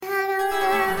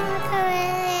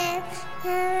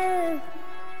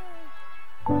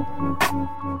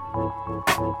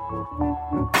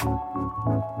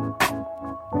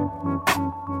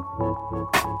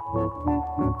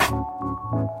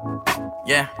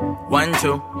Yeah, 1,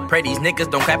 2. Pray these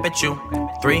niggas don't clap at you.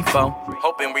 3, 4.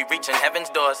 Hoping we reaching heaven's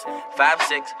doors. 5,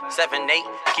 6, 7, 8.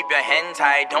 Keep your hands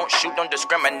high. Don't shoot, don't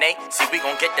discriminate. See, we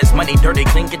gon' get this money dirty,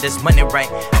 clean, get this money right.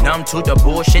 Numb to the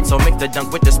bullshit, so mix the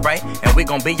dunk with the Sprite. And we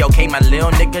gon' be okay, my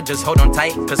little nigga. Just hold on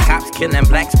tight. Cause cops killing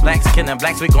blacks, blacks killing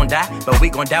blacks. We gon' die, but we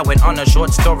gon' die with honor.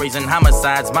 Short stories and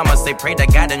homicides. Mama say pray to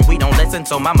God and we don't listen,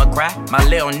 so mama cry. My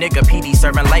little nigga PD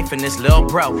serving life in this little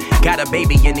bro. Got a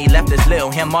baby and he left his little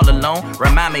him all alone.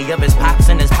 Remind me of his pops,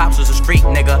 and his pops was a street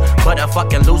nigga. But a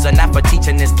fucking loser, not for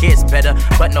teaching his kids better.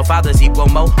 But no fathers equal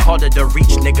more, harder to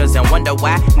reach niggas. And wonder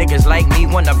why niggas like me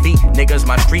wanna be niggas.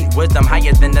 My street wisdom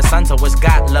higher than the sun, so it's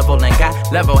God level. And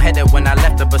got level headed when I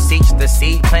left to beseech the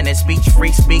seed. Planted speech,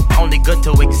 free speak, only good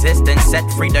to exist. And set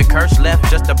free the curse left,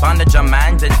 just to bondage your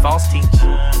minds and false teach.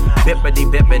 Bippity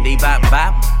bippity bop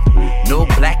bop. No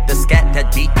black, the scat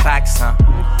that beatbox, huh?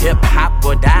 Hip hop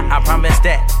will die, I promise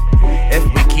that. If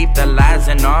we keep the lies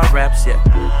in our raps, yeah.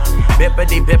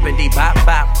 Bippity bippity bop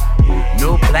bop.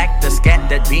 No black, the scat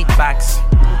that beatbox.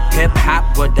 Hip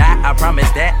hop will die, I promise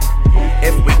that.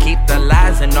 If we keep the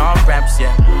lies in our raps,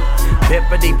 yeah.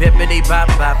 Bippity bippity bop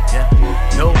bop, yeah.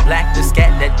 No black, the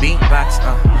scat that beatbox,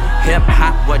 Hip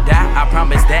hop will die, I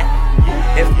promise that.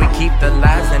 If we keep the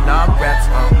lies in our raps,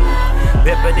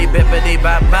 Bippity bippity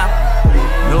bop bop.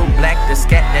 No black, the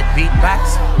scat that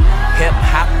beatbox. Hip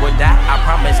hop will die, I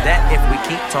promise that. If we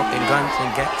keep talking guns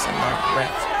and gats in our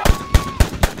raps.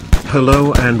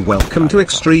 Hello and welcome to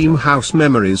Extreme House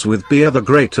Memories with Beer the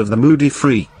Great of the Moody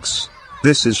Freaks.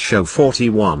 This is show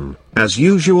 41. As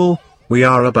usual, we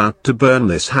are about to burn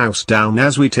this house down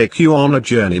as we take you on a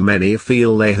journey many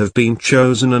feel they have been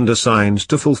chosen and assigned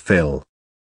to fulfill.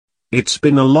 It's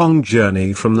been a long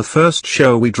journey from the first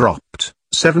show we dropped.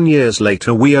 7 years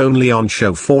later we only on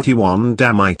show 41.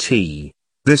 Damn it.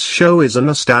 This show is a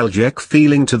nostalgic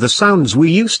feeling to the sounds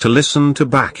we used to listen to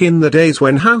back in the days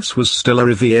when house was still a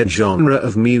revered genre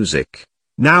of music.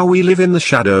 Now we live in the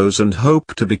shadows and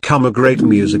hope to become a great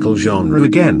musical genre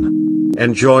again.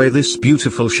 Enjoy this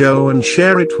beautiful show and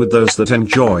share it with those that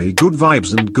enjoy good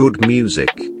vibes and good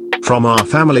music. From our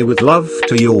family with love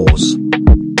to yours.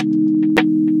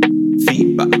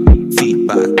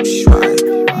 Feedback, swipe.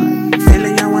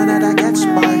 Feeling I wanna that get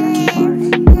sparky.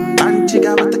 And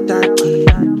chica with the darky.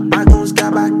 My goons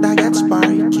got back that get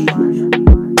sparky.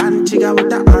 And chica with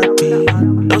the RP.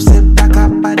 Don't sip that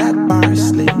cup by that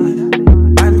parsley.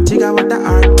 And chica with the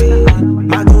RP.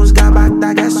 My goons got back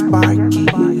that get sparky.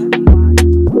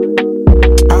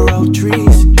 I roll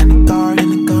trees in the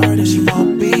garden. She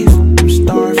want beef.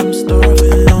 I'm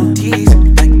starving, don't tease.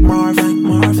 Like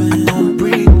Marvin, don't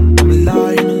breathe. I'm a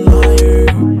liar.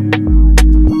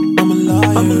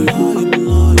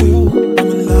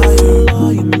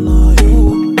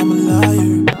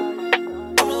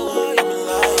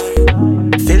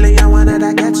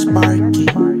 Sparky,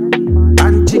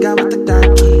 and chica with the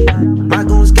darky. My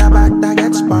goons got back that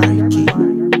get sparky.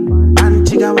 And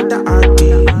chica with the RP.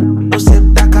 No sip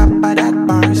that cup by that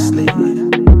parsley.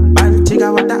 And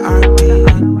chica with the RP.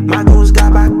 My goons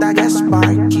got back that get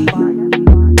sparky.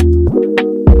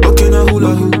 Looking a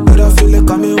hula hoop, but I feel like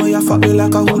coming when you fuck me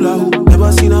like a hula hoop.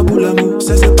 Never seen a bullet move,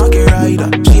 says a pocket rider.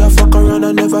 She a fuck around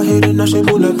and never hit it, now she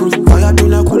bulletproof. Fire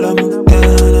doing a cooler move.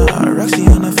 Roxy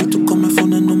and I fit to call my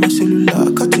phone and on my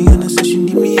cellular. Katiana says she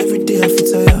need me every day, I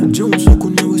fit tired. June so cool,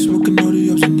 now we smoking all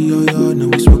the ups in the yard. Now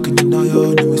we smoking in the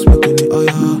yard, now we smoking in the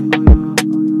yard.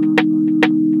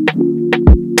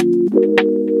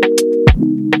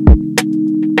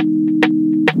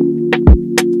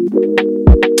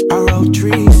 I roll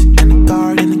trees in the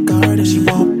garden. She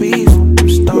want beef.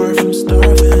 I'm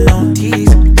starving, don't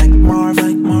tease. Like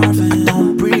Marvin,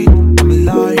 don't breathe. I'm a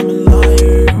liar.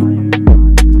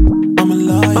 I'm a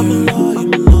liar.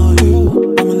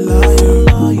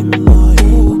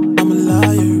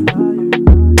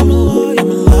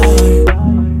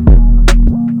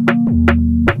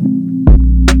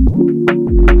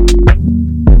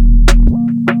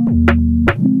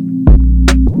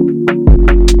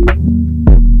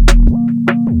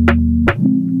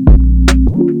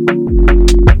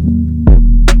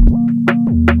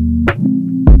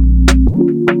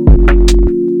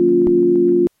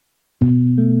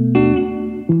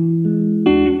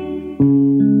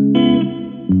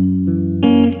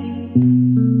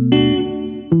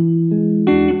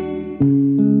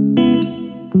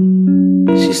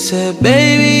 She said,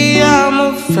 baby,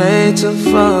 I'm afraid to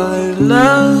fall in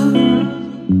love.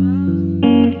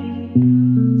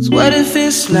 So what if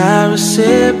it's not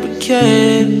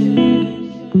reciprocated?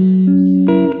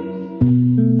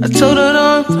 I told her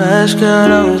don't rush, girl,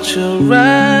 don't you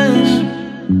rush.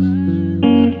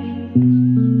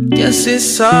 Guess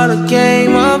it's all a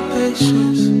game of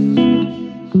patience.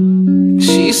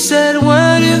 She said,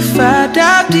 what if I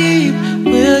dive deep?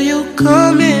 Will you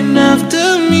come in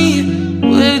after me?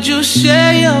 Would you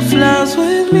share your flaws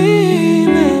with me?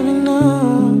 Let me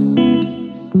know.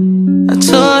 I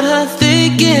told her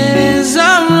thinking is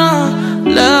I'm wrong.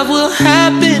 Love will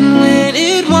happen when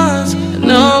it wants. I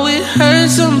know it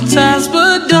hurts sometimes,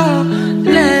 but don't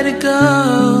let it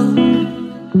go.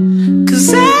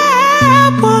 'Cause I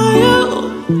want you,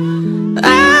 I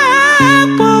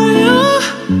want you,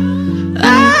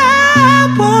 I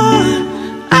want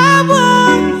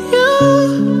you.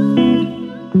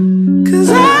 'Cause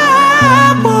I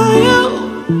want you,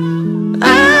 I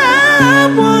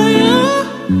want you,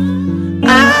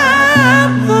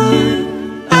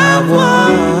 I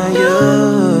want you.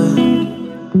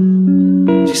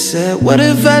 She said, what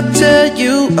if I tell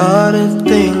you all the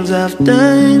things I've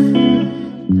done?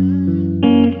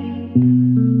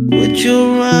 Would you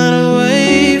run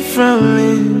away from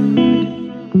me?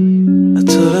 I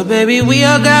told her, baby, we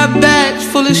all got bags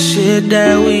full of shit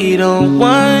that we don't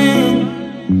want,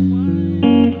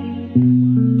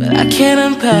 but I can't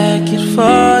unpack it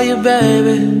for you,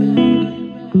 baby.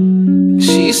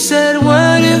 She said,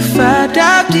 what if I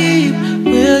dive deep?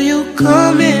 Will you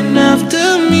come in after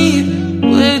me?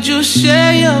 Would you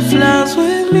share your flaws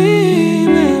with me?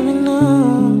 Let me know.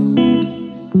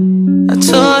 I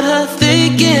told her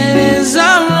thinking is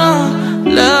I'm wrong.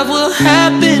 Love will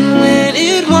happen when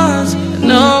it wants. I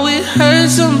know it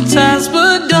hurts sometimes,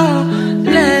 but don't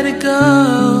let it go.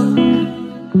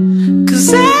 'Cause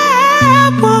I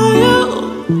want you,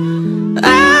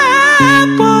 I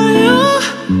want you,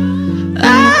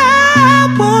 I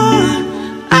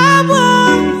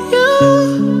want you.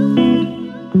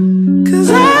 'Cause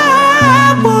I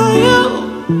want you,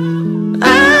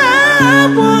 I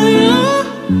want you,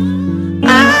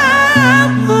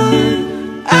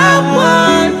 I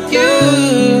want you,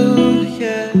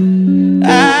 yeah.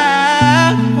 I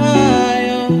want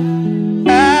you,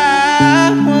 I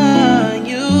want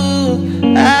you,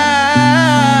 I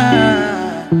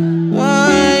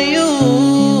want you,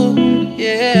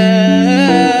 yeah.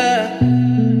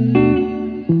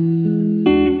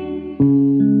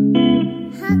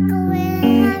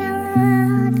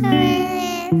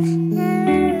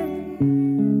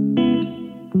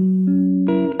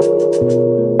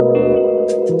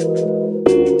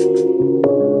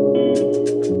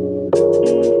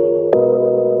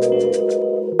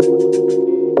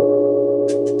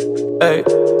 Hey,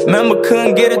 remember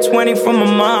couldn't get a 20 from my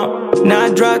mom. Now I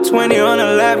drop 20 on the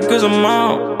lap cause I'm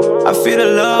on. I feel the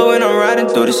love when I'm riding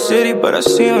through the city, but I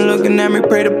see him looking at me,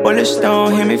 pray the bullets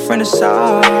don't hit me from the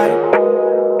side.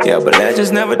 Yeah, but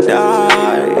legends never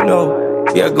die, you know.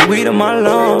 Yeah, good weed in my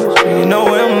lungs, you know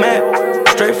where I'm at.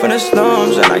 Straight from the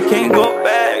slums and I can't go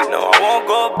back, no, I won't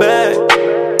go back.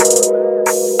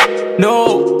 No,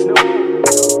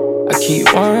 I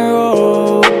keep on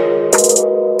roll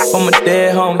for my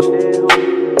dead homies.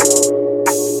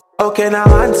 Okay, now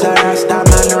answer Rasta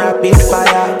man, rapid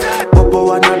fire. Popo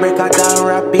wanna break her down,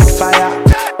 rapid fire.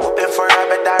 Open for a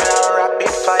better round,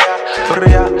 rapid fire.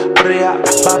 Bria, bria,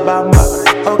 ba bamba.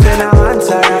 Okay, now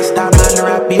answer Rasta man,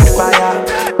 rapid fire.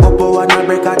 Popo wanna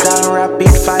break her down,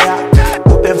 rapid fire.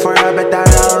 Open for a better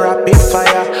round, rapid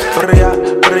fire. Bria,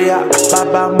 bria, ba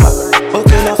bamba.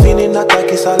 Okay, now feeling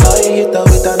attack is a lie. Hit her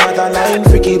with another line.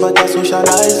 Freaky but I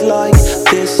socialize like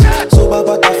this. Sober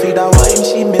but I feed her wine.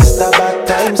 She missed her bad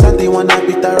times and they wanna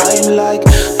beat her rhyme like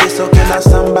this. Okay, now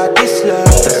somebody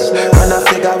slurs. Wanna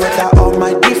figure with her all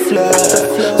my D-flirt.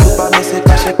 Super messy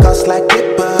cause she cuss like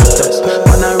clippers.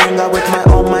 Wanna ring her with my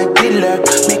almighty lurk.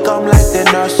 Me come like the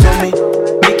nurse so me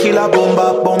kill her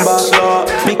bomba, bomba, slaw.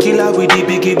 Me kill her with the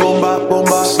biggie bomba,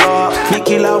 bomba, slaw. Me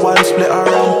kill her one split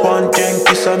around one drink.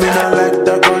 Kiss her me not like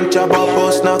the gun jabba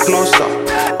boss now closer.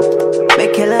 Me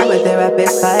kill him with the rapid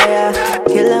fire.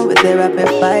 Kill him with the rapid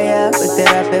fire. With the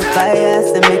rapid fire.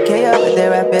 So me kill you with the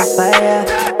rapid fire.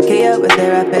 Kill you with the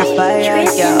rapid fire.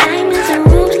 Tracing diamonds and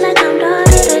rules like I'm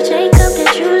daughter to Jacob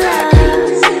that you love.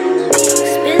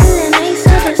 Spilling ace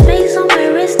of the space on my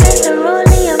wrist. That's the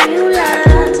rollie of you love.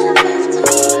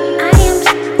 I am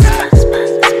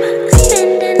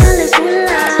spending all this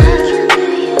moolah.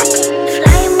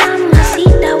 Fly mama, see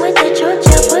that with the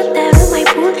chocha. Put that on my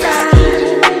puta.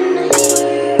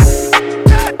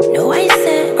 No, I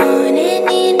said on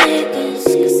any niggas,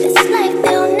 'cause it's like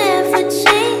they'll never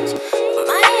change.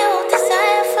 My old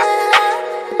desire for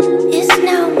love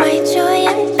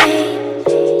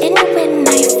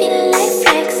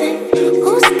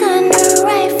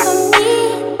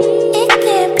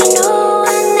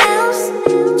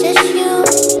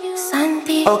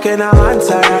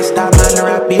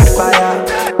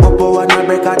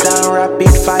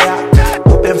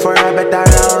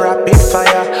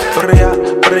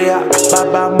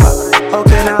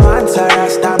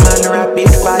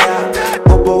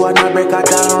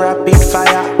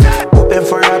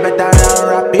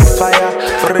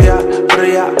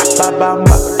Maria,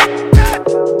 Babamba.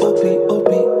 Opi,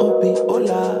 opi, opi,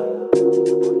 hola.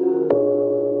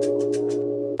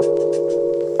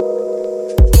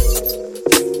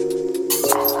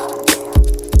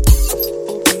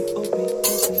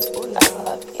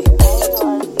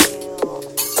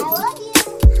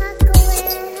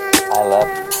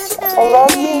 I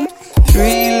love you.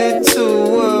 3 little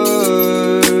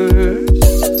words,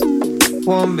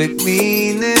 one big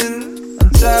meaning on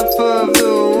top of the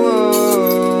world.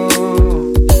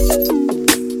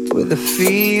 With a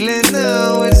feeling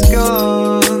now it's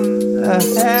gone, I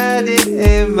had it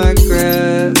in my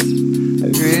grasp. I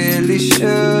really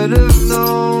should have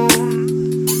known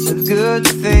that good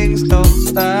things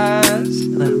don't last,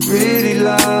 and I'm really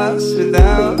lost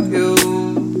without you.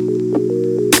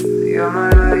 You're my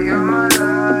light, you're my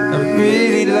light. I'm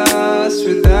really lost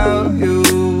without you.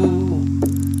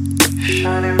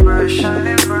 Shining bright,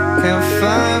 shining bright. Can't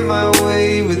find my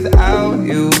way without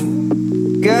you.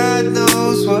 God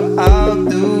knows what I'll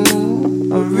do.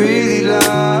 I'm really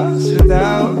lost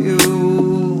without you.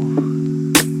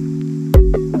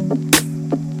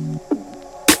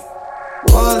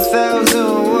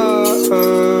 Thousand words,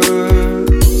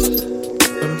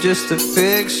 I'm just a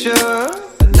picture,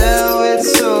 but now it's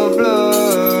so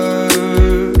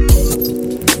blurred.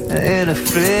 In a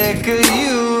flicker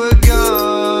you were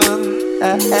gone, I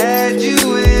had you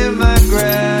in my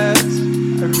grasp.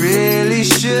 I really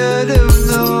should have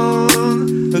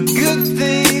known, but good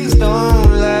things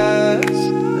don't last.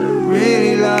 I'm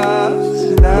really lost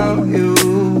without you.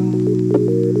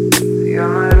 You're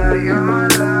my light, you're my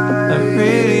light. I'm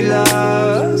really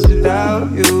lost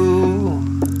without you.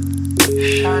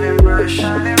 Shining bright,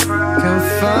 shining bright. Can't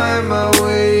find my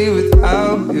way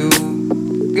without you.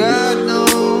 God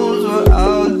knows what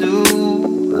I'll do.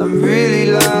 I'm really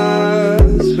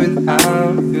lost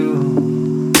without you.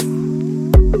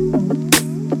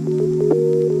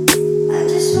 I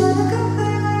just wanna go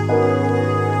back.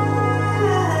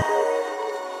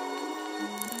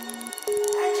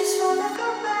 I just wanna go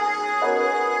back.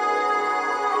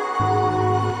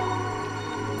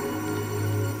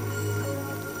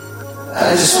 I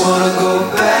just wanna go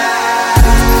back.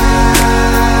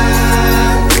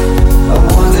 I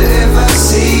wonder if I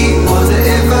see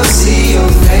your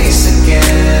face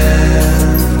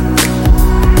again.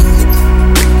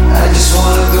 I just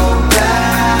wanna go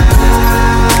back.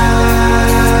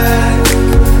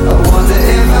 I wonder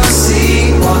if I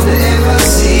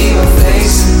see your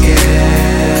face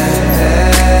again.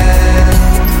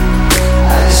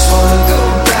 I just wanna go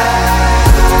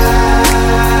back.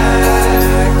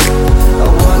 I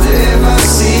wonder if I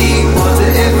see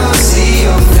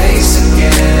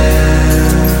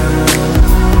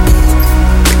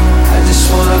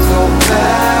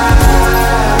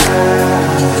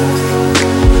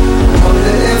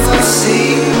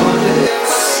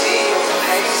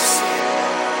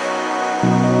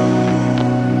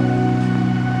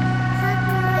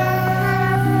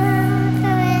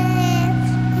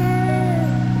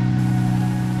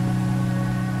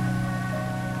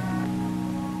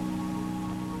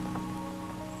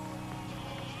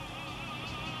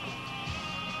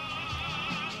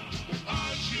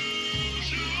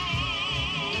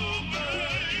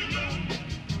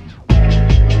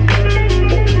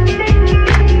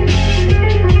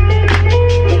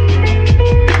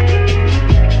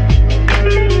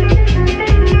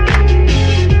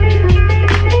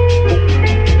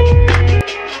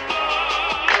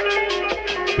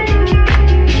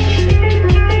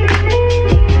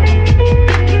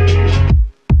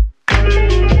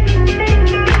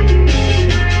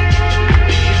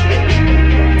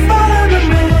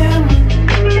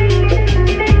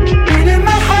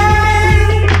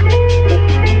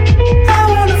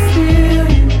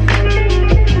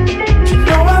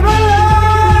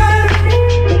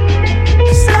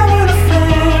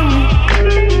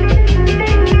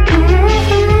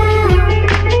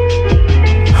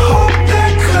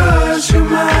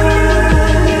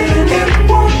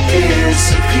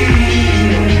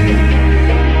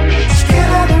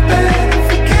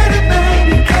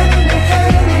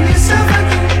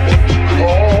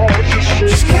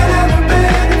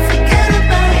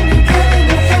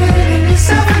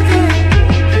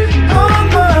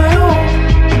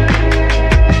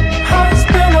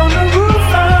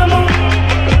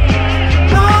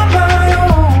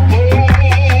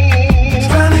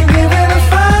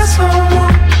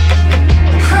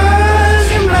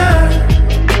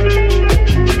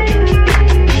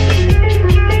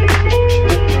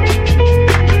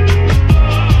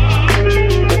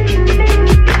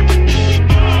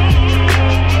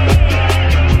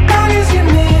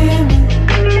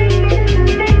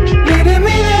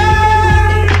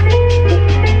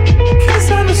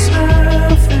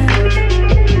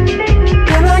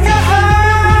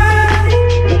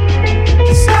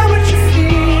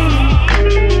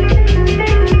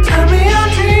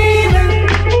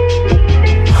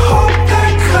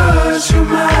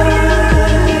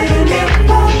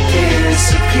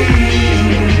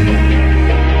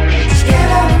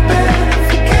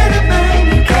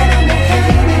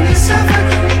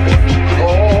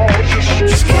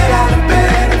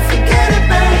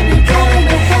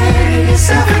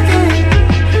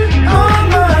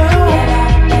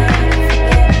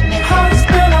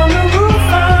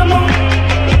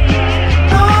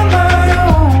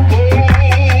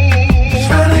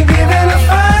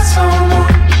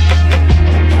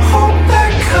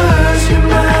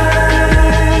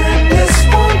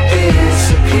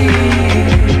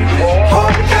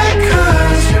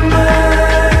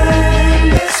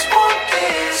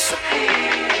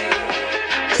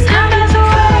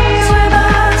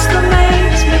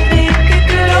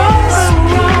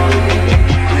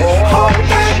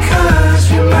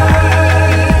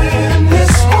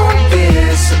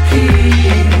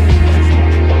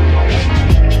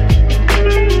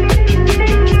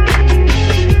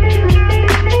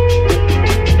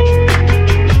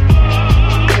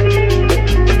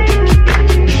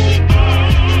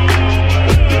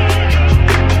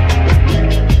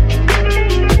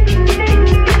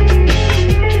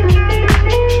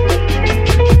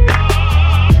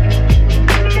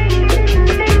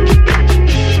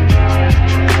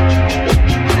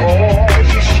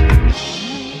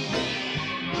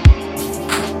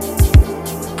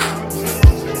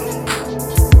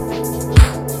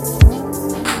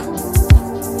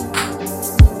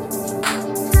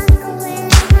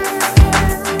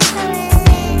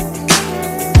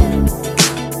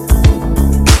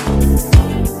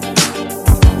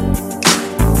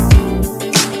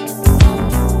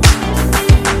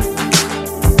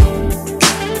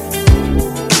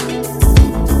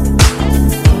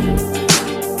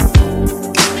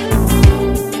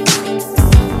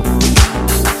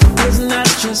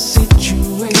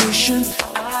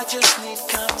just need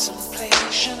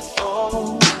contemplation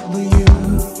over you.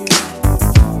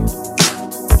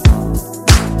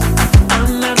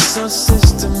 I'm not so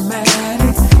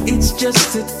systematic, it's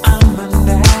just that I'm an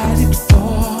addict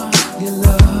for your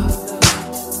love.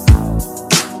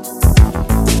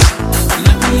 I'm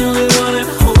not the only one that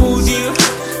holds you.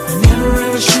 I never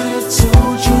ever should have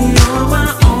told you you're my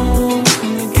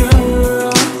only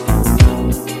girl.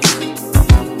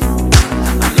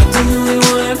 I'm not the only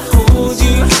one that holds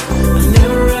you. I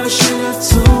never ever should have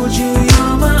told you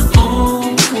you're my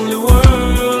only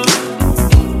world.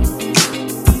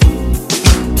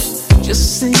 Just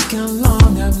think how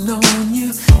long I've known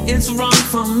you. It's wrong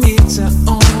for me to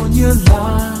own your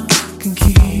lock and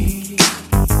key.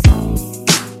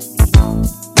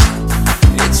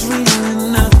 It's really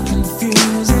not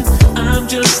confusing. I'm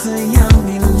just a young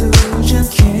illusion.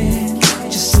 Can't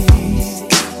you see?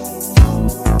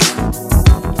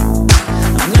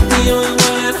 I'm not the only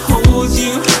one that holds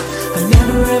you. I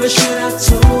never ever should have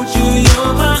told you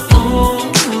you're my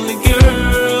only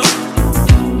girl.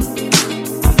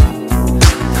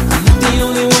 I'm not the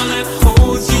only one that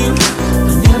holds you.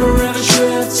 I never ever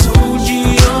should have told you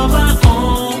you're my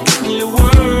only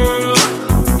world.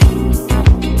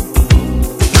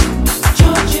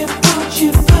 Georgia, Georgia,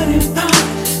 put it back.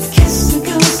 Kiss the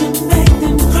girls and make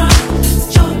them cry.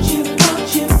 Georgia,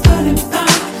 Georgia, put it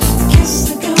back. Kiss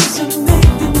the girls and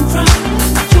make them cry.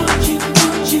 Georgia,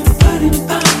 Georgia, put it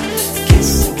back. Kiss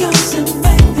the girls and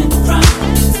make them cry.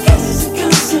 Kiss the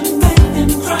girls and make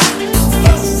them cry.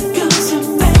 Kiss the girls and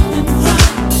make them cry.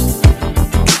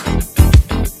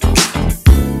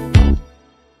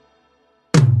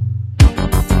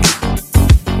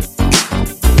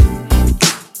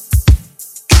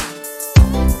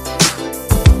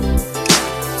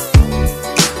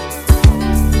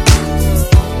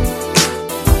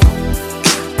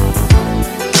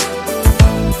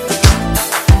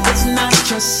 It's not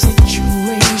just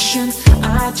situation,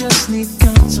 I just need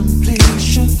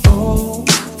contemplation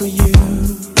over you.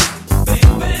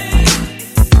 Baby,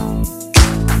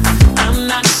 I'm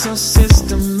not so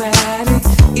systematic,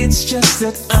 it's just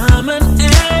that I'm an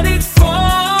addict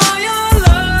for your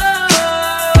love.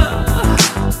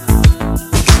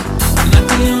 I'm not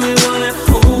the only one that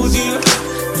holds you.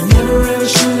 I never ever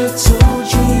should have told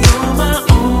you you're my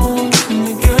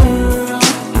only girl.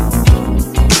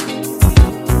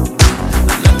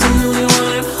 I'm not the only one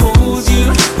that holds you.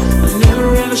 I never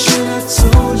ever should have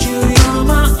told you you're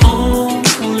my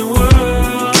only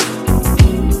world.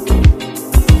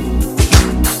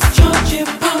 Georgia,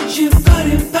 Georgia, put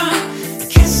it back.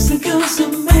 Kiss the girls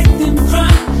and make them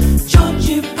cry.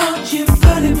 Georgia, Georgia,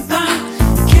 put it back.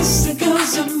 Kiss the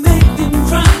girls and make them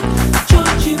cry.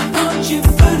 Georgia, Georgia,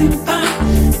 put it back.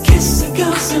 Kiss the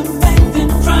girls and make them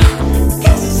cry.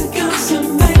 Kiss the girls and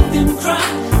make them cry.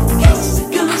 Kiss the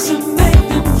girls and make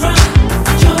them cry.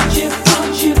 Georgia,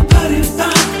 Georgia, put it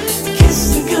back. Kiss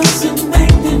the girls and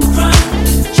make them cry.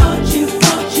 Georgia,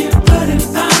 Georgia, put it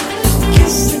back.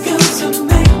 Kiss the girls and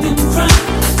make them cry.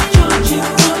 Georgia,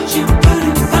 Georgia, put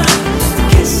it back.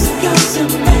 Kiss the girls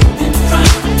and make them cry.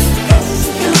 Kiss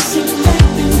the girls and make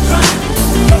them cry.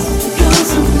 Kiss the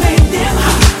girls and make them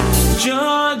hot.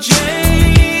 Georgia,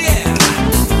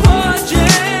 Georgia.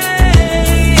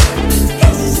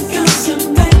 Kiss the girls and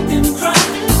make them cry.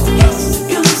 Kiss the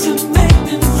girls and make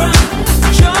them cry.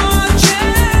 Georgia,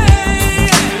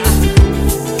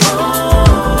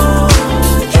 oh,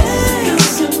 kiss the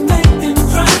girls and make them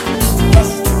cry.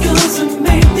 Kiss the girls and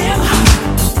make them hot.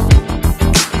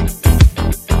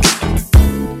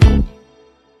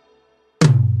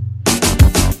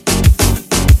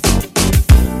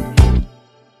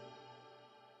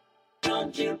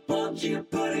 Georgia, Georgia,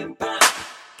 put it back.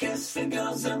 Kiss the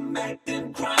girls and make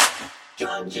them cry.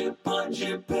 Georgia,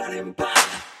 Georgia, put it back.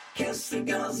 Kiss the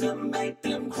girls and make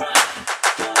them cry.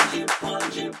 Georgia,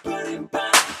 Georgia, put it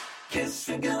back. Kiss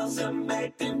the girls and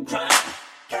make them cry.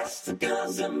 Kiss the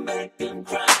girls and make them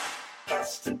cry.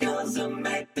 Kiss the girls and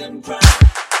make them cry.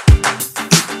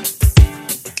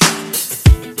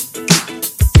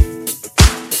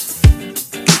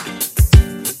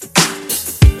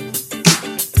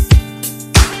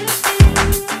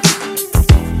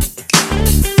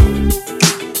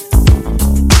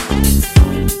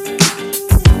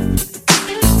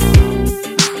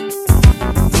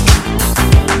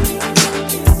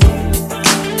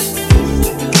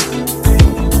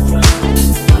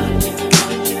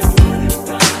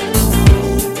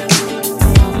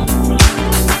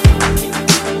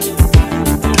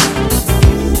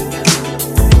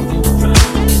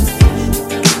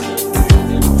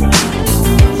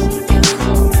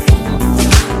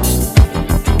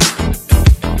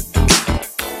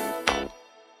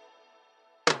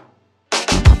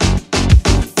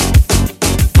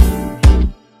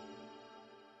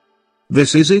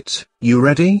 This is it, you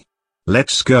ready?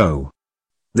 Let's go.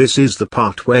 This is the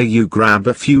part where you grab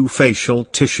a few facial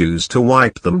tissues to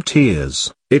wipe them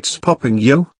tears. It's popping,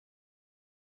 yo.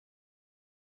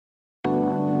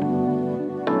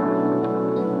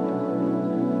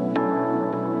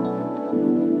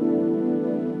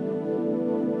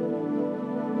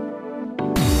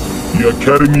 The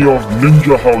Academy of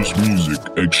Ninja House Music,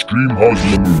 Extreme House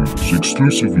Memories,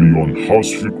 exclusively on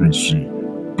housefrequency.net.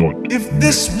 If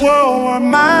this world were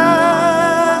mine,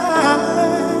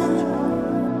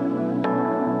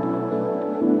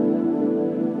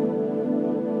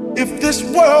 if this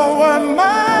world were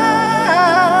mine,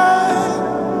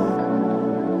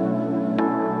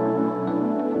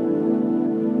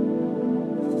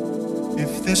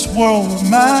 if this world were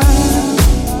mine,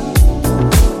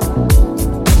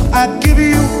 I'd give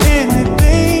you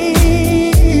anything.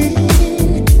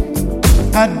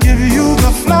 I'd give you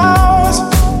the flowers,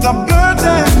 the birds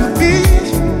and the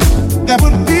bees. That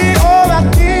would be all I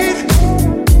need.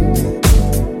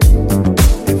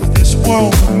 If this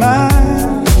world were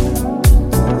mine,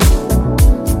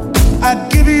 I'd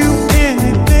give you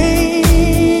anything.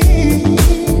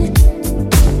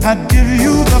 I'd give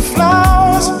you the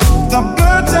flowers, the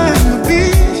birds and the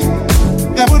bees.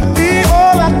 That would be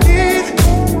all I need.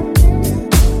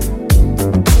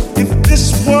 If this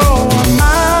world were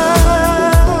mine,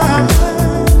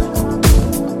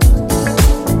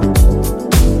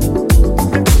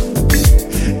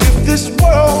 if this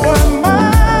world were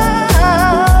mine,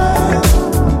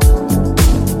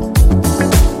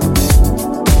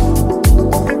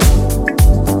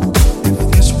 if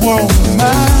this world were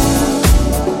mine,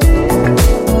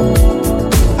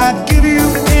 I'd give you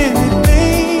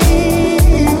anything.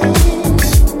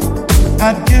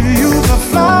 I'd give you the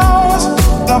flowers,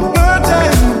 the birds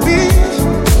and the bees.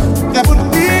 That would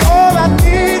be all I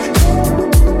need.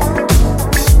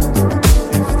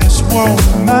 If this world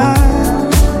were mine,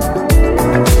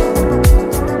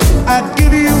 I'd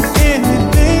give you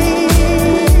anything.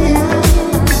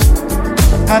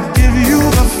 I'd give you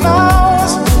the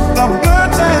flowers, the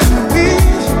birds and the bees.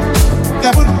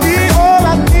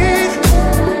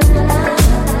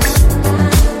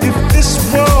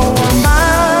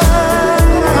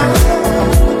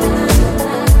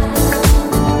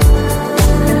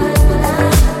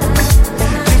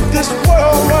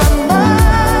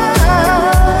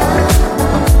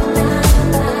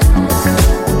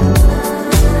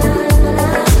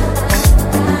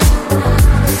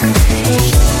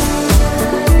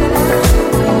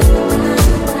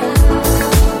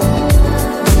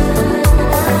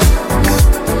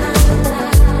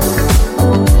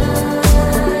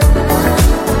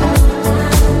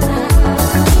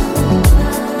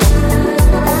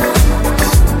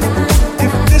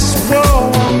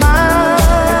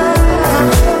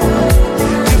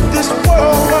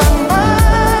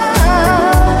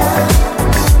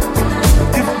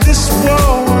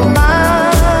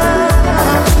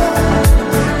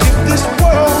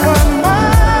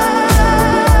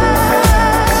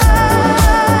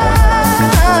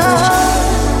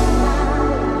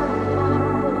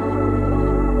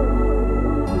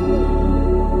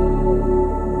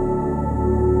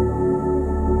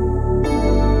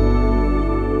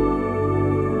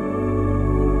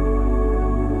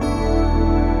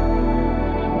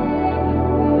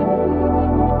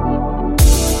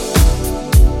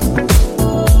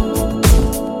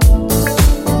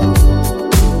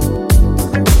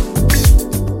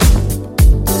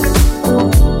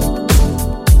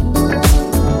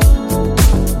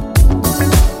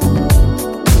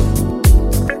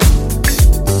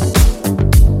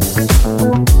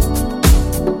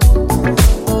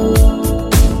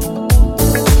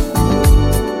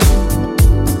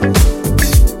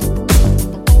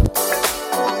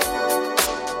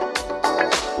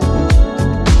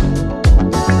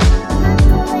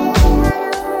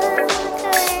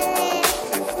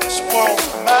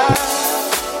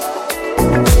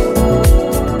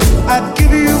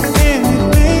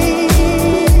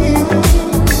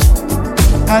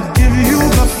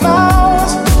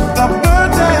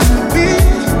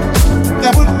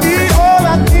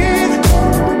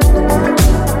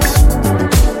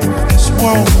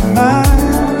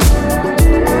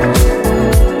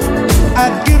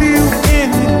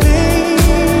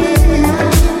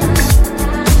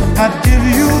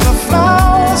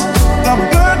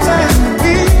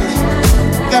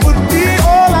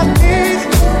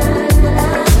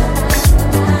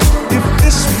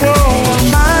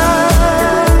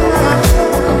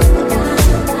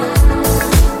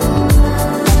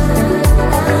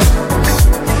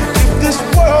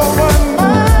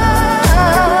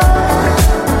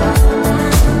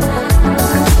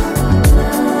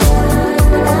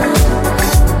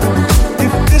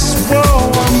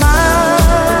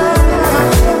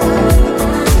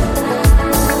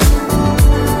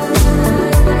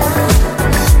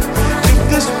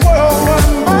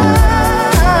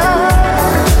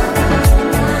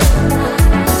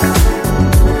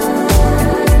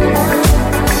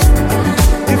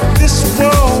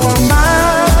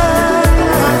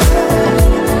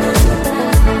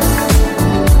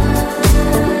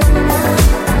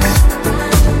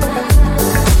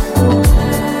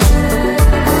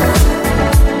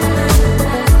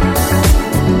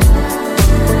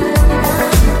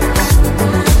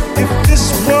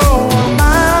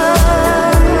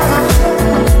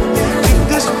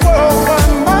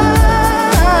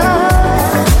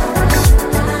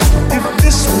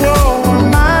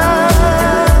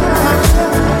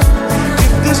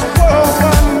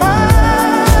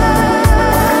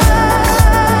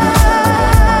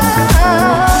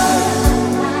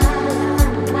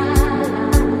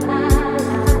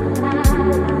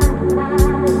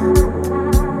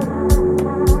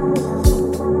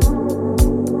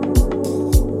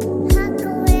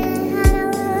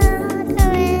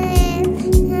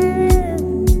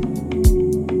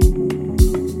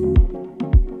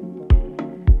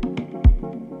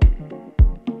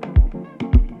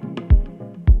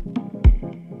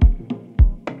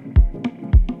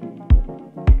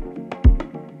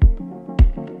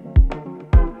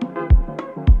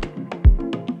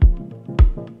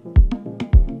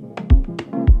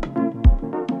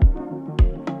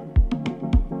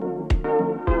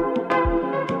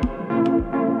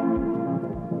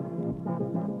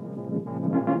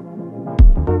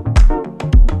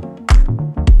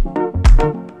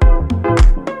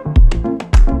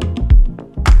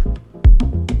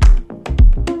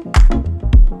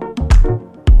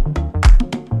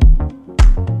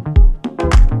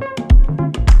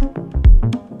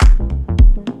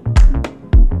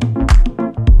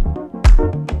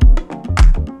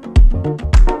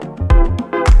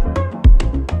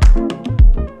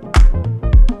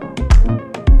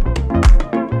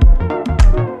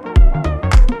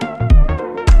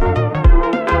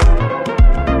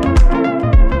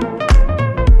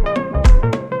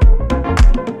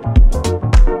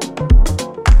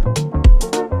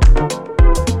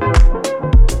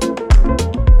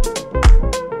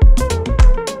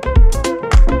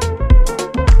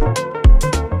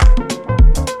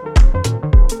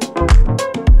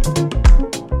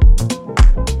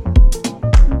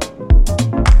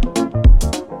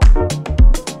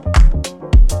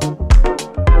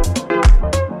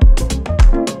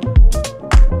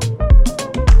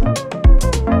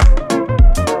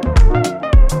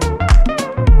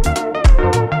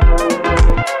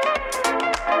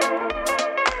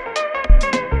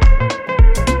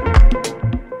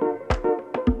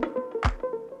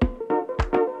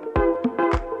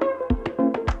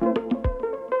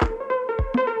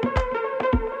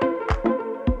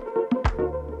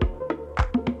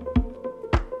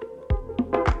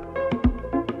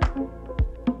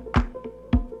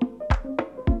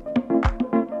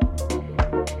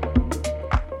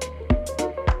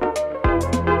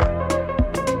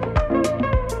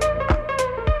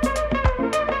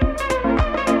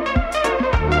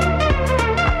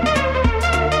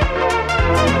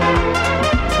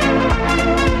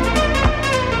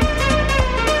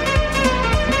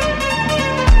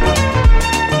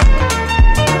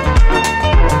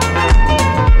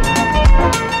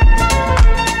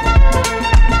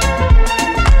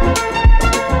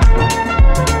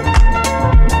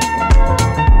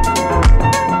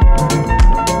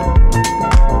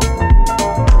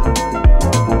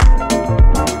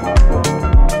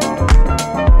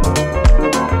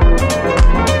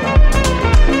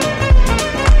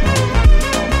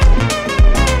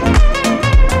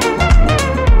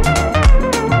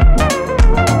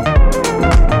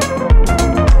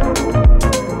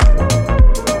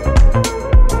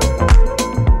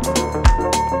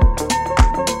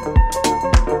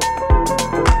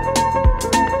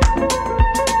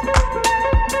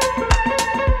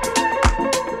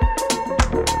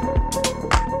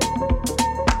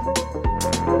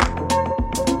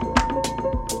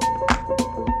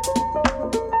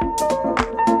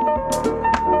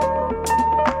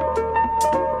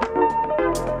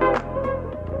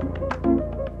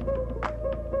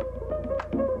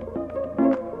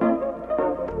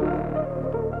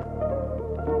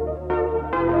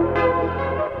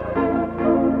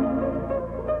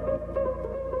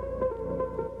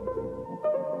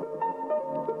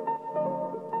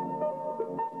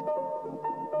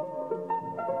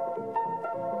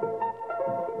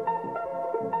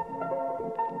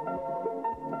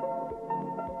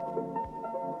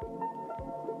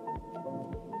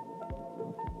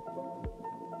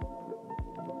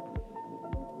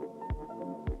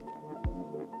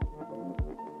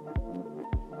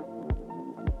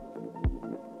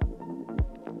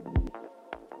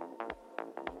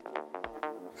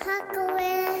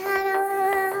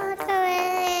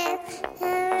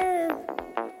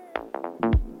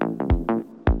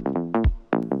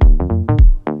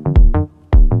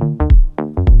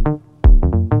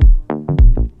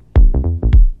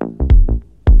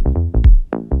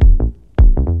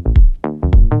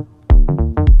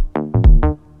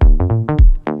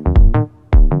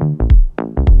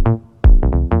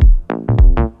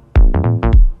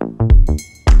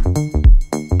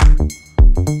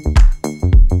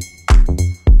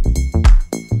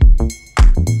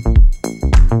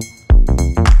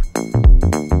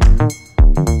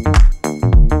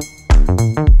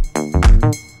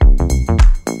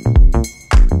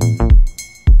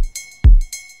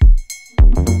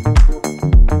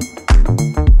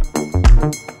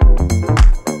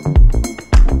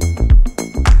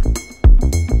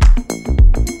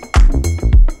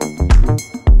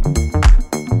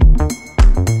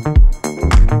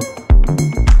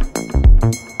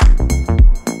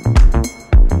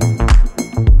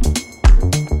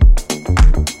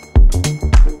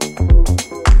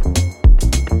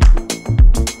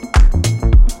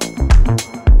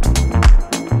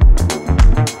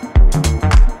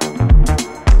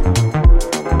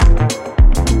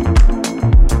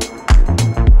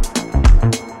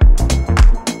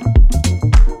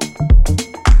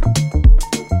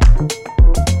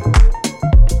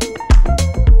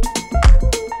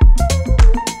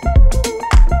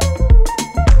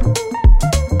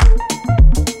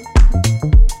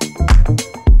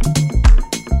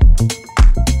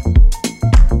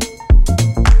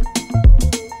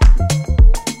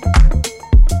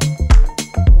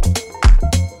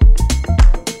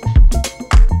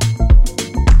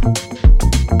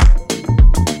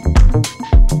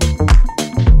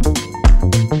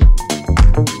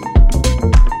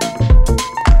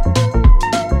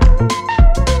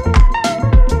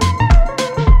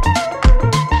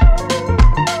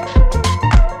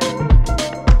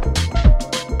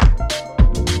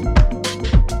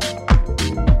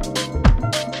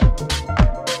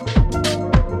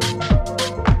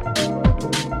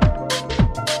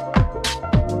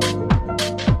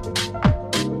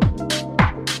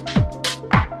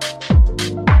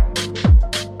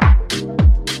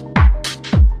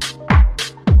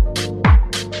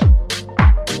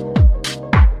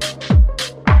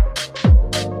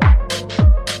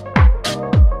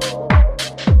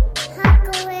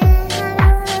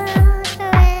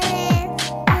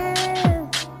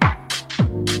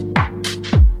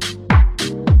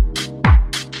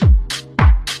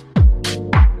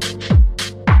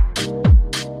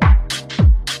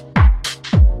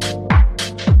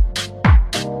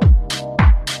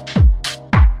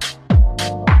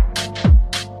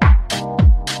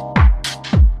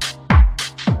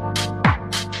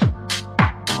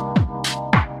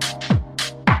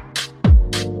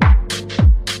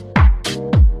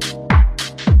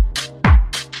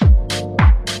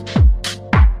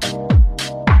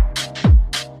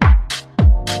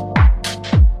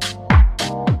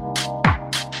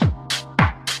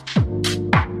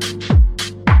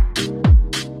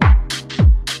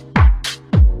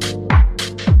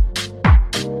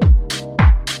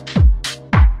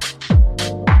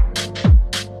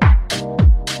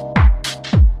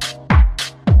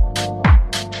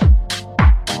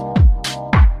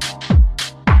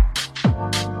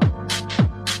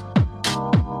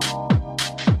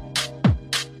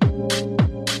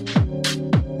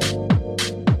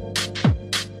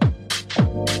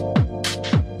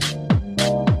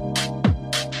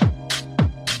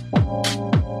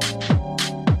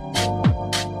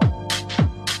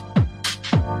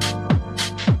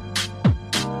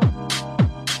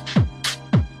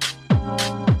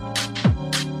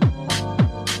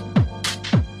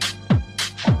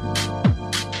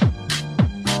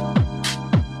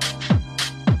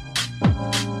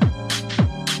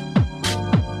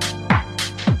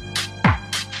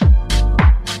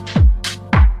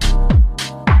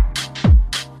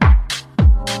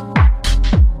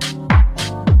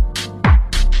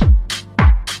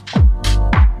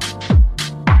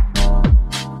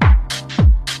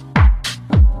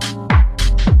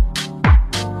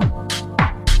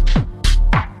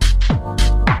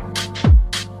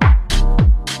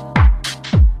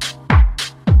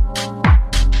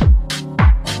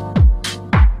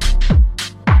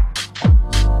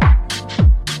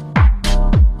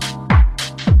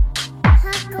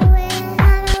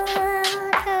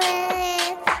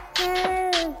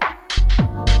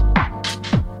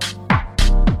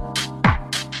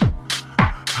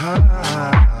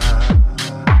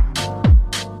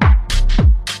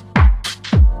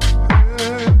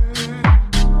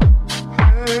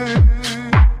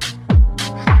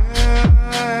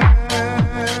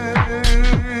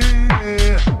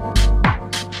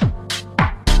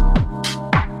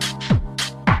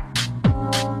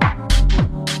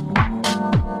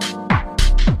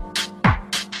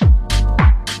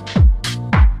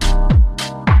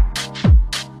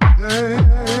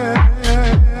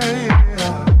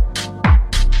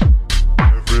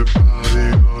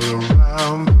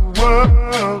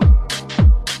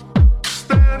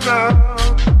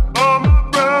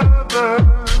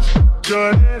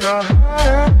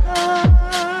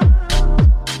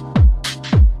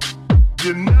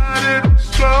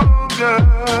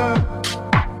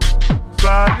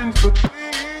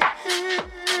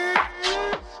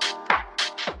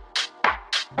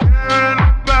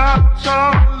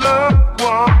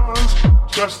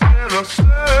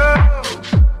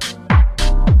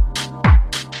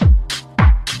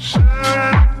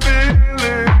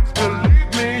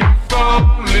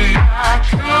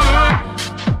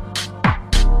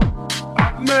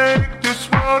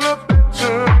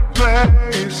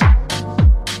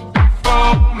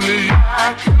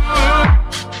 could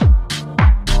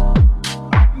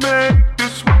make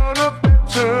this world a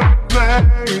better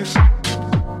place.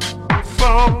 If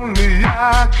only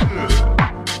I could.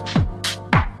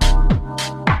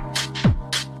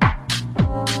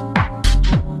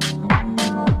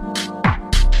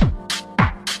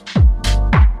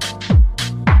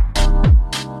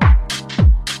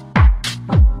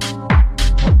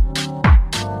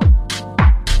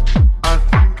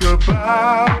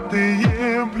 About the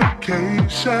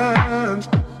implications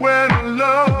when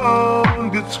alone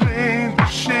between the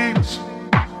sheets,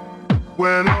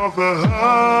 when all the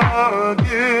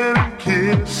hugging and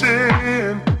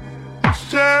kissing is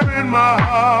tearing my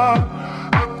heart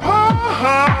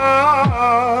apart.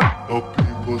 Oh,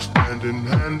 people standing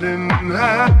hand in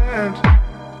hand,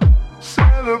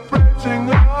 celebrating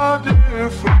all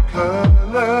different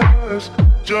colors,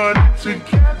 joining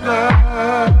together.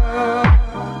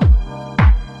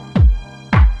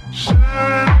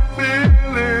 Sharing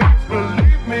feelings,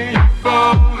 believe me, if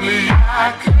only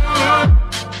I could,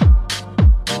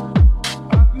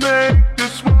 I'd make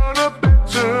this world a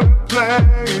better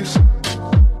place.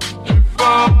 If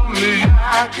only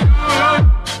I could,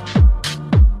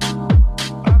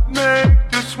 I'd make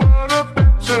this world a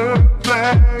better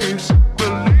place.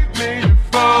 Believe me,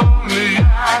 if only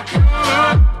I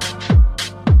could,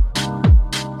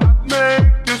 I'd make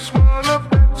this world a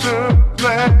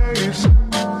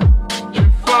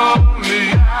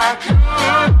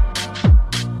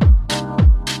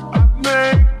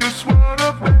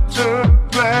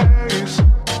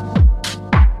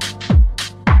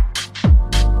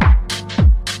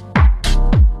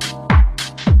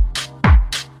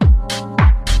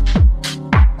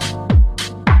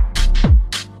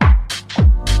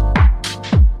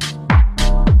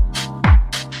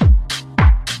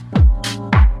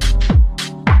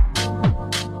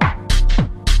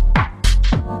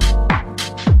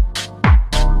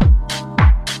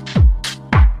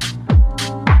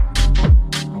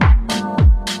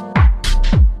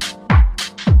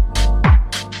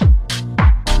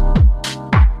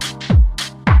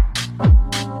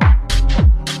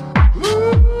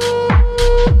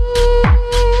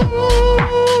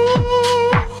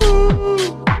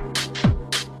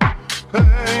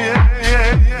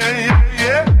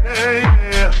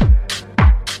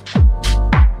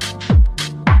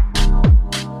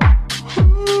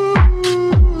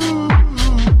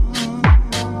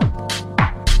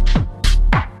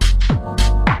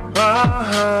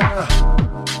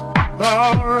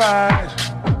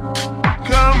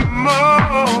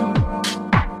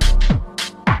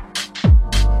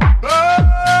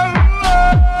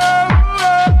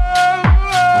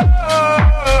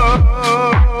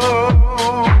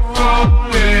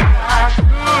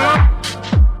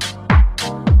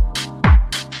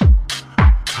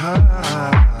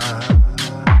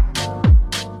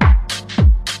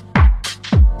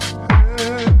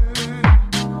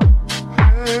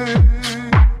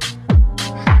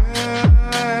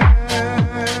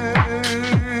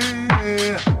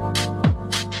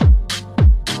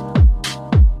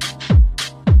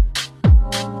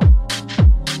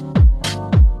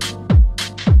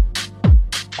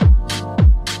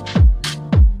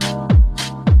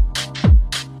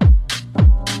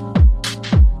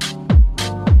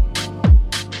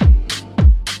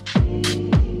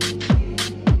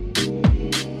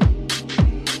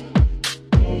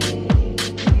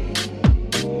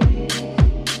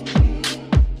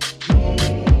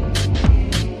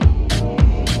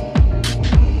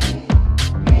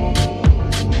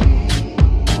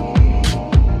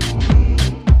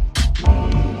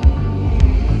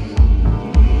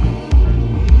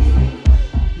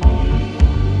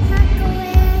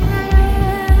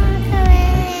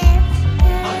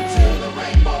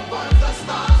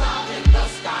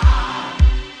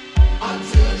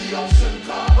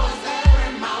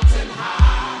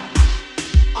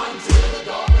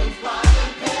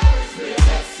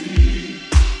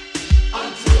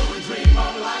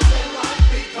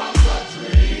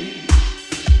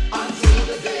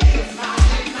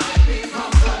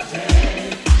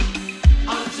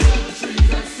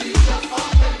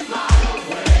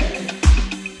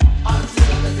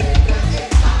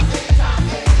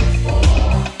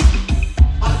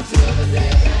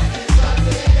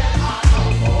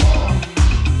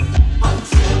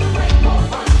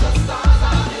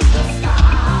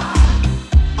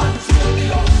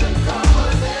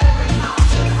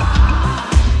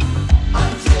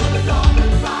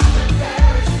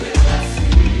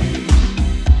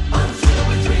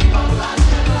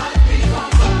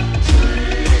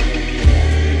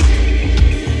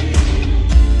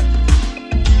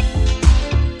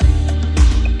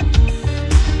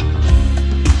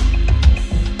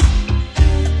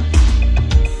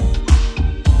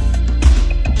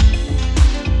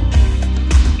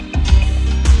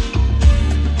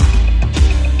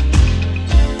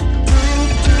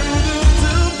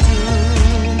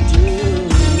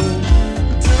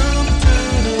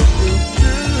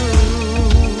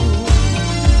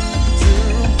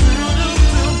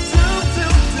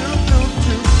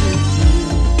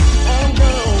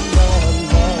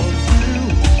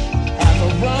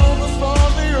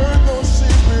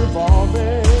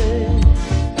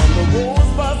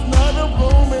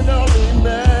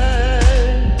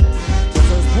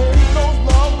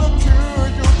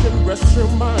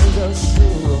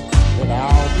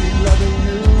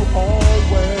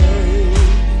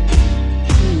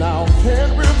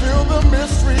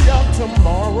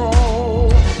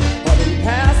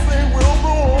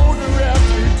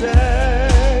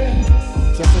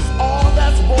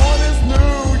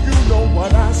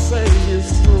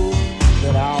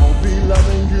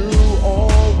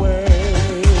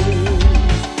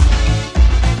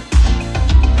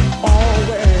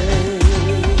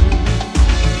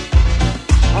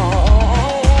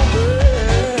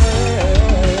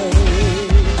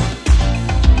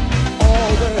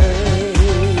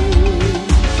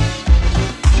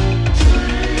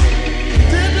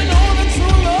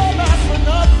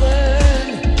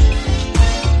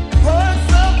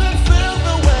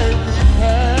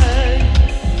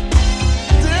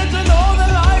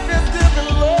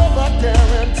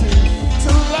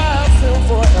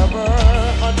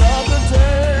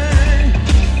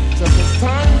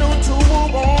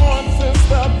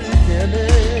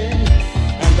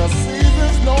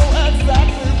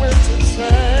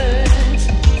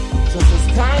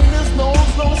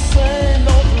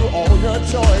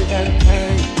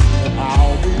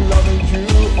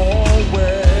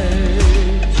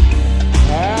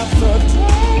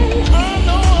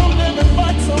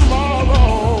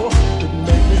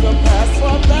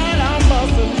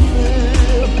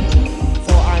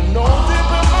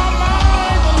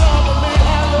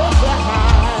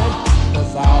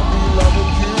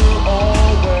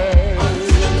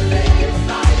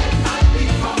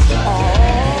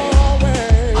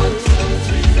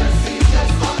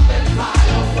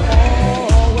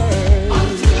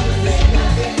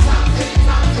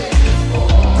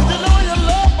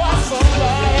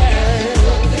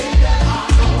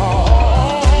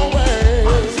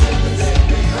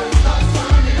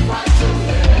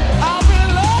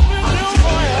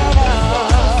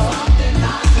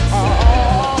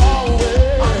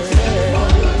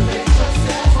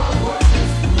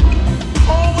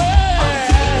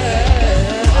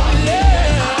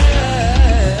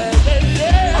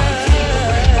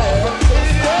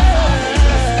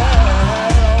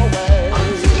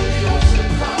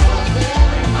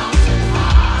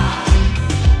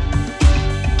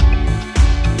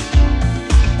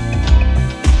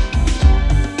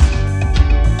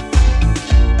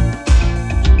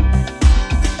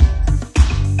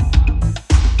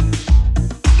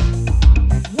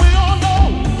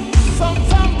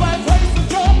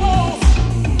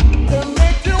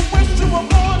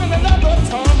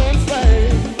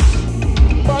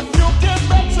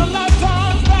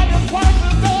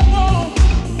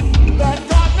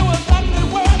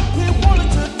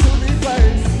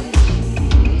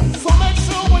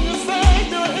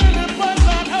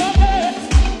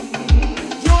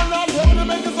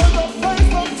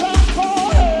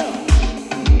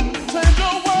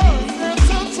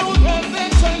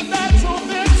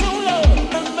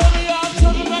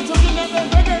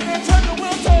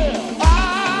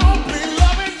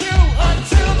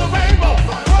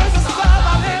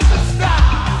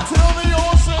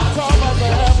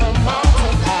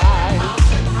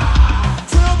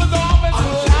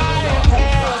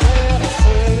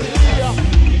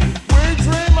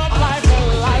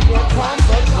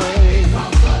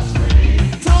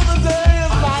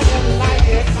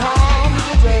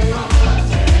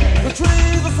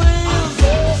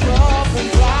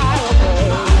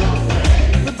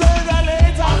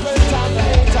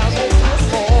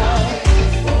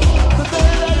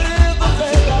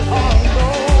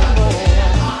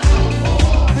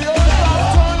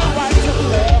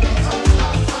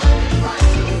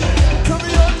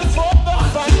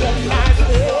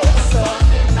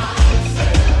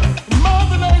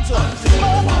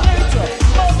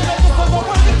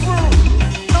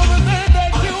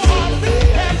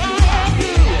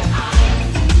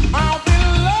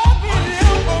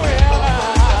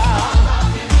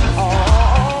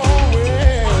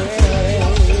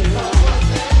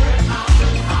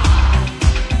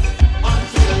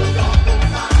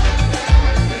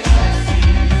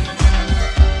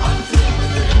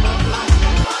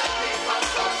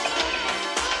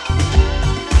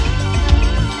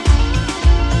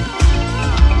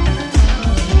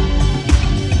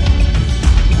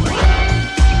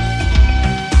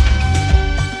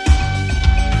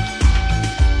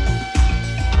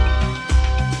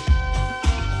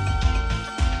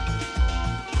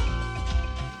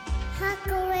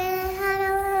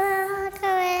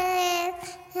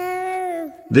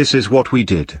This is what we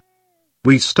did.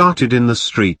 We started in the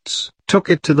streets, took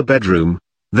it to the bedroom,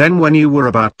 then when you were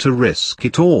about to risk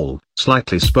it all,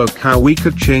 slightly spoke how we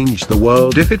could change the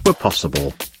world if it were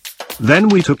possible. Then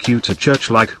we took you to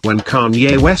church like when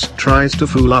Kanye West tries to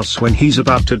fool us when he's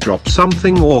about to drop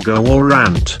something or go or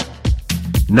rant.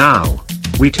 Now,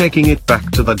 we taking it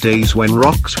back to the days when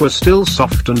rocks were still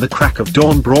soft and the crack of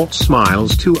dawn brought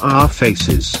smiles to our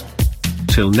faces.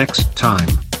 Till next time,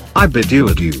 I bid you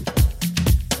adieu.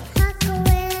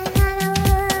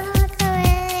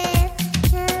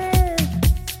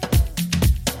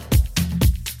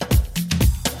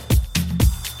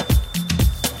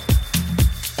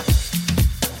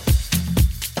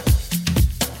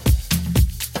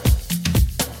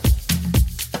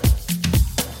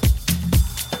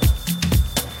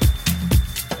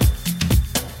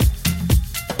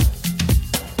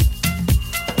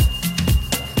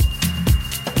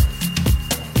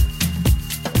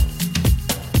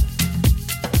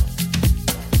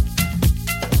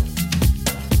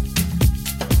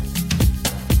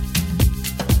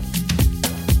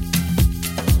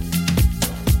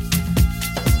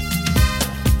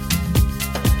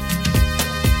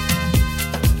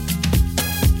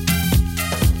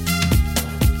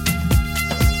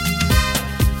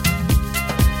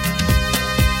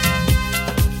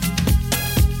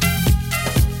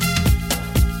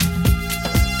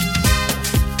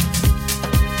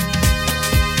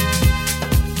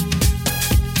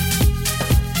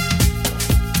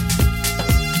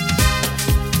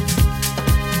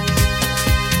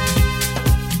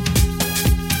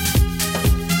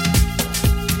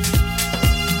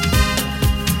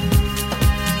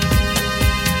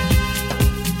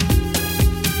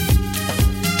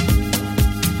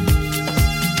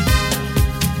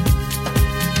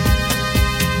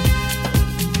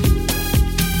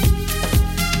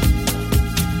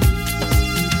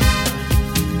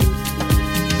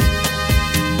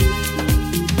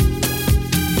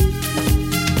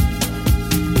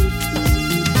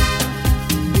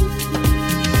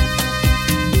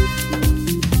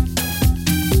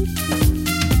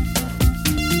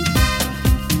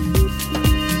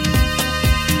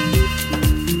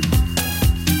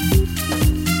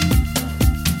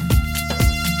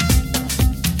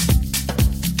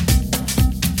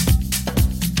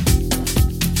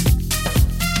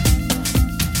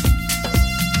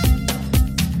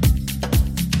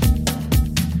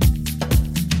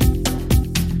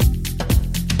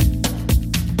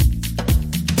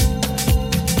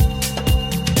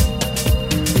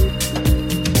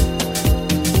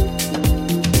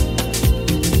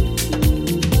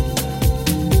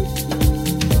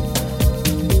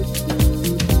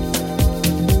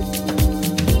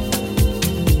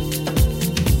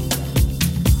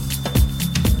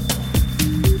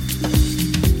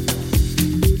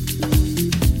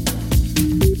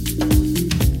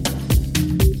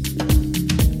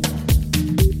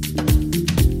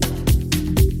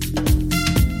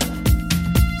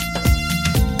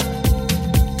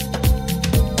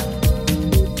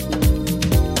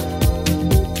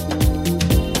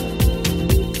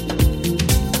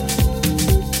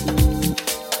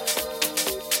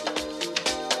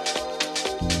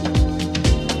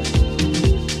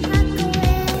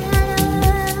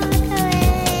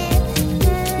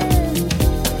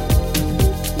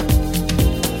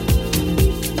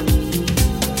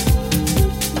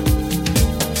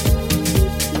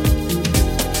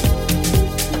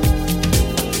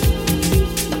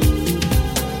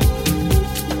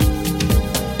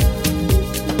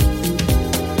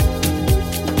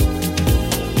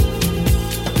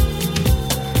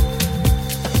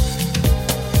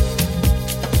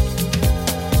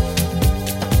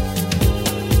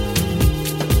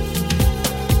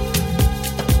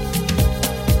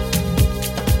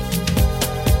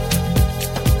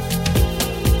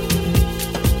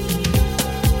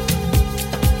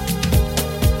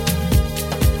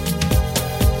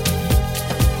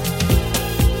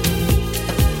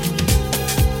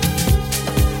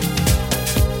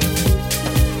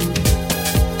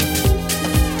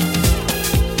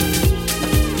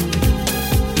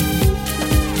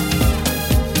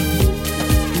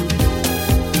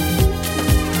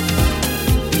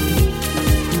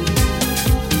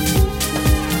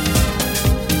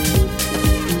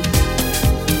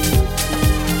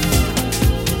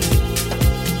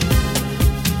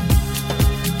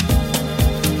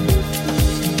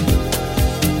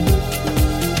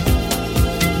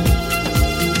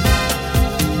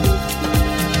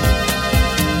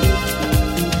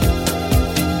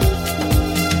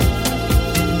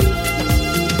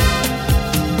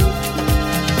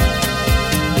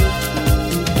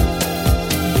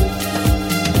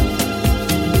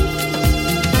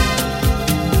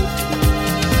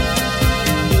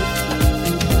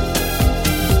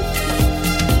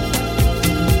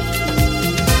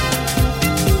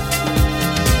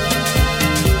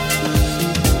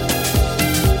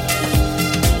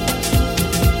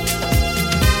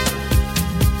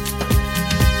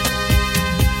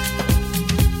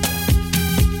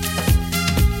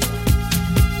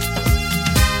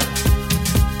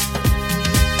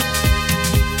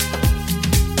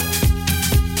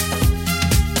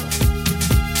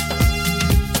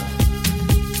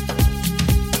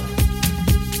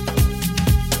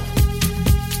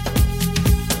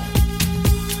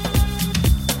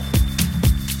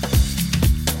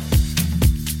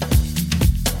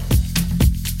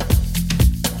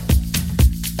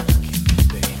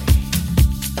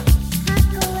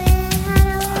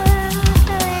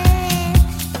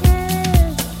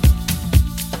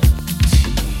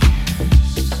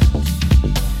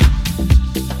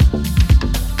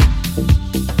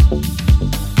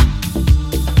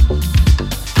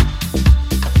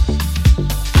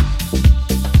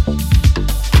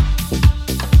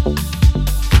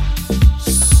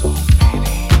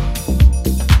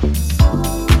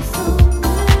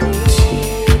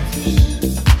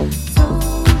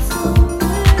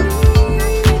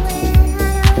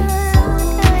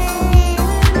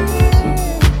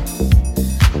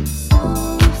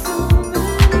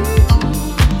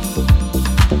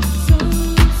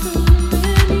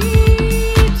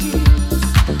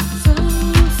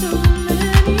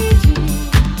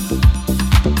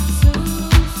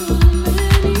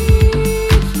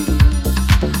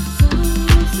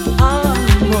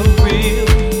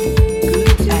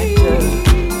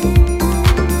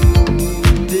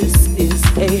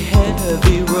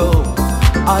 heavy road.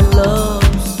 Our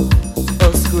love's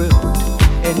a script,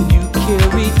 and you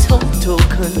carry total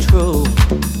control.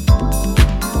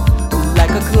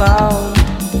 Like a clown,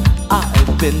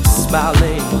 I've been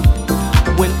smiling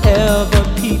whenever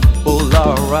people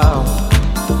are around.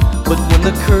 But when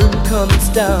the curtain comes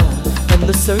down and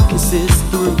the circus is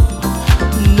through,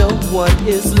 no one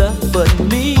is left but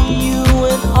me, you,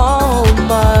 and all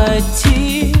my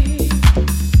tears.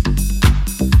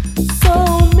 So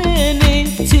many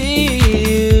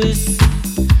tears,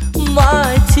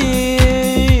 my tears.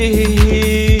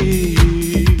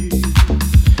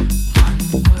 One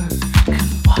word can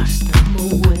wash them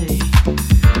away.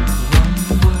 One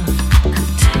word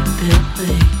could take their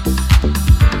place.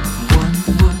 One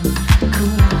word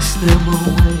could wash them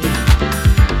away.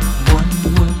 One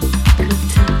word could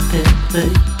take their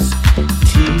place.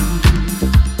 Tears.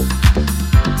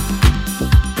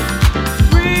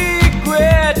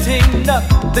 Regretting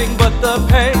nothing but the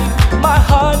pain. My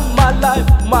heart, my life,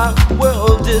 my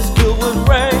world is filled with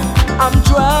rain. I'm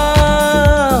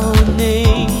drowning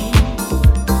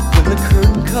when the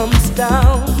curtain comes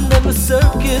down and the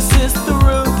circus is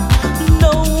through.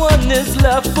 No one is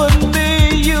left but me,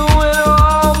 you, and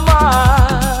all my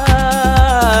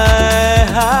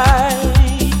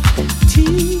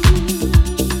tears.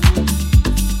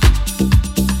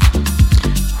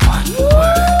 One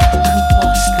word could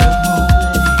wash them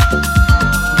away.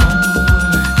 One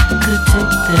word could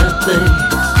take their place.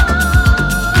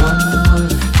 One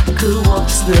word could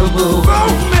wash them away. So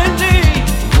many.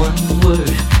 One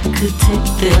word could take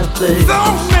their place. So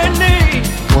many.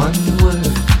 One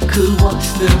word could wash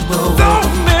them away. So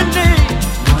many.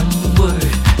 One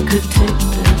word could take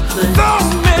their place. So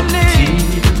many.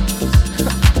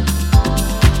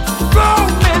 So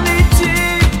many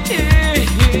tears.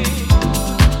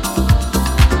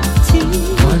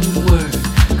 One word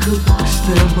could wash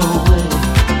them away.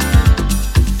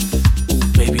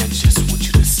 Baby, I just want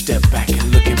you to step back and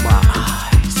look in my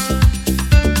eyes.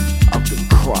 I've been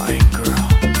crying, girl.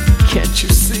 Can't you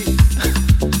see?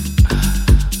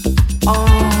 Oh,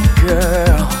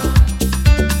 girl.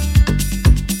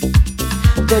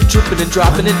 They're dripping and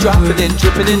dropping and dropping and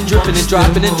dripping and dripping and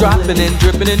dropping and dropping and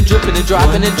dripping and dripping and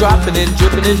dropping and dropping and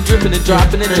dripping and dripping and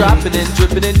dropping and dropping and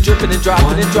dripping and dripping and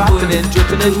dropping and dropping and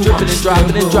dripping and dripping and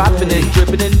dropping and dropping and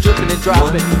dripping and dripping and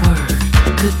dropping. One word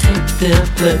could take their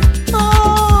place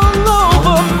all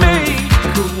over me.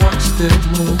 Could wash them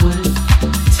away.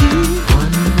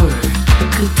 One word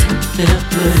could take their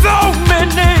place. So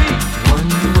many.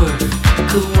 One word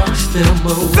could wash them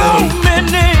away. So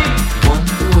many. One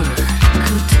word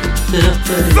could take their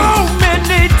place. So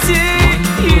many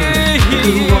tears.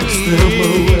 Could wash them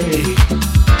away.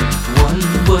 One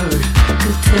word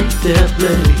could take their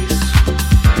place.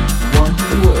 One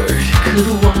word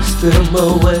could wash them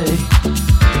away.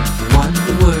 One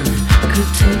word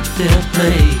could take their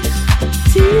place.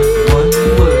 One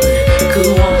word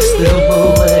could wash them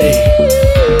away.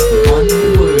 One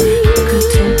word could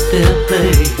take their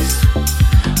place.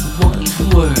 One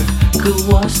word could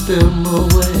wash them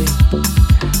away.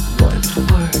 One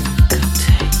word could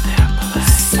take their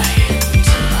place. Say it.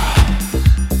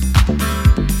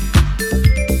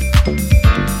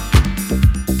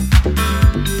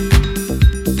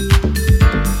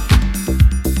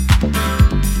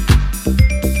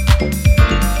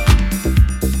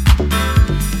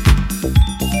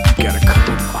 Gotta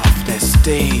come off that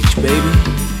stage, baby.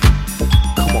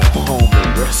 Come on home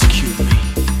and rescue me.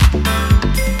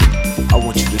 I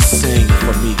want you to sing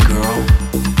for me, girl.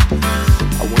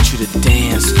 I want you to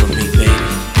dance for me, baby.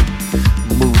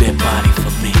 Move that body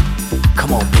for me.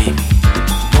 Come on, baby.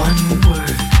 One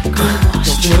word could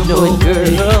wash them away.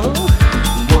 Girl.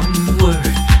 One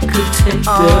word could take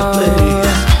their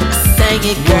place. Sing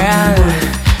it, girl.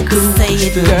 Say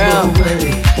it, girl.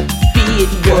 Be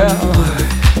it, girl.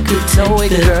 Know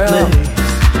it, girl.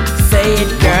 Say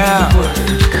it, girl.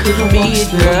 Be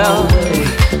it, girl.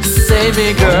 Save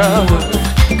me, girl.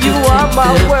 You are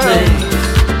my world.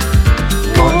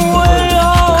 Move away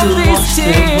all these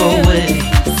tears.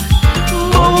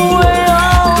 Move away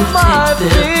all my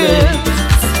fears.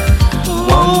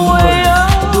 Move away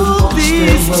all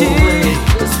these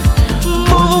tears.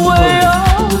 Move away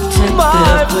all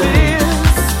my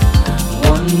fears.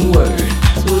 One word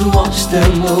will wash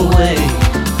them away.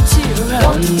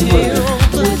 One word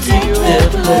will take their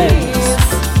place.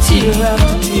 Tear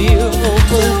after tear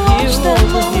over here,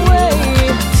 over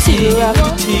here. Tear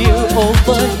after tear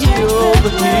over here,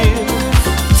 over here.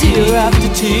 Tear after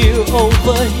tear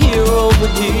over here, over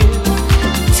here.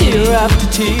 Tear after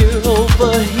tear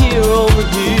over here, over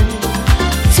here.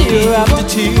 Tear after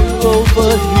tear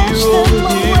over here, over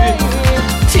here.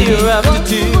 Tear tear after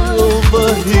tear,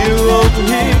 over here,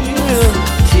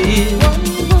 tears,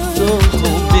 so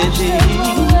many tears,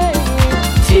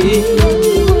 tears,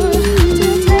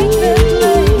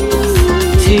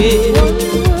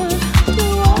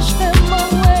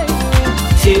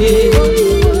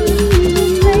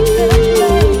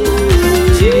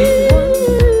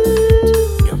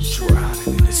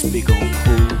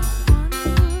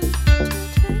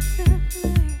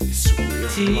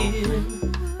 tears.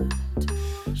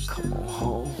 Come on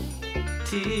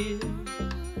home.